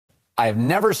I have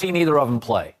never seen either of them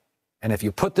play. And if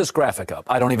you put this graphic up,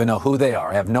 I don't even know who they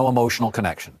are. I have no emotional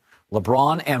connection.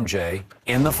 LeBron, MJ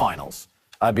in the finals.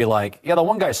 I'd be like, yeah, the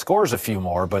one guy scores a few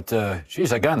more, but geez,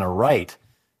 that guy on the right,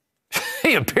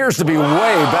 he appears to be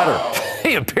way better.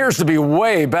 He appears to be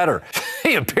way better.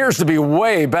 He appears to be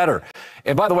way better.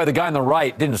 And by the way, the guy on the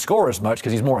right didn't score as much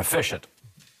because he's more efficient.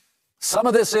 Some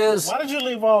of this is... Why did you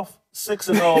leave off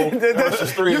 6-0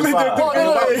 versus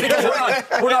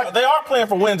 3-5? They are playing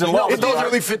for wins and losses. It doesn't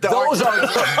really fit the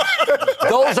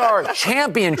those are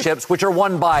championships which are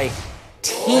won by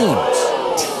teams.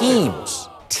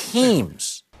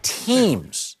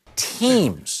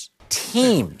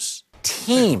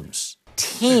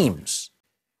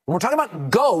 When we're talking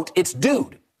about GOAT, it's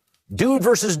dude. Dude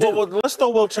versus dude. Well, let's throw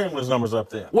Will Chamberlain's numbers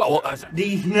up there. Well,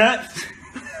 these nuts.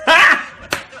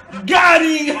 Got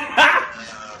him!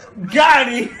 Got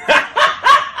him!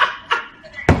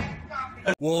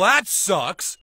 Well, that sucks.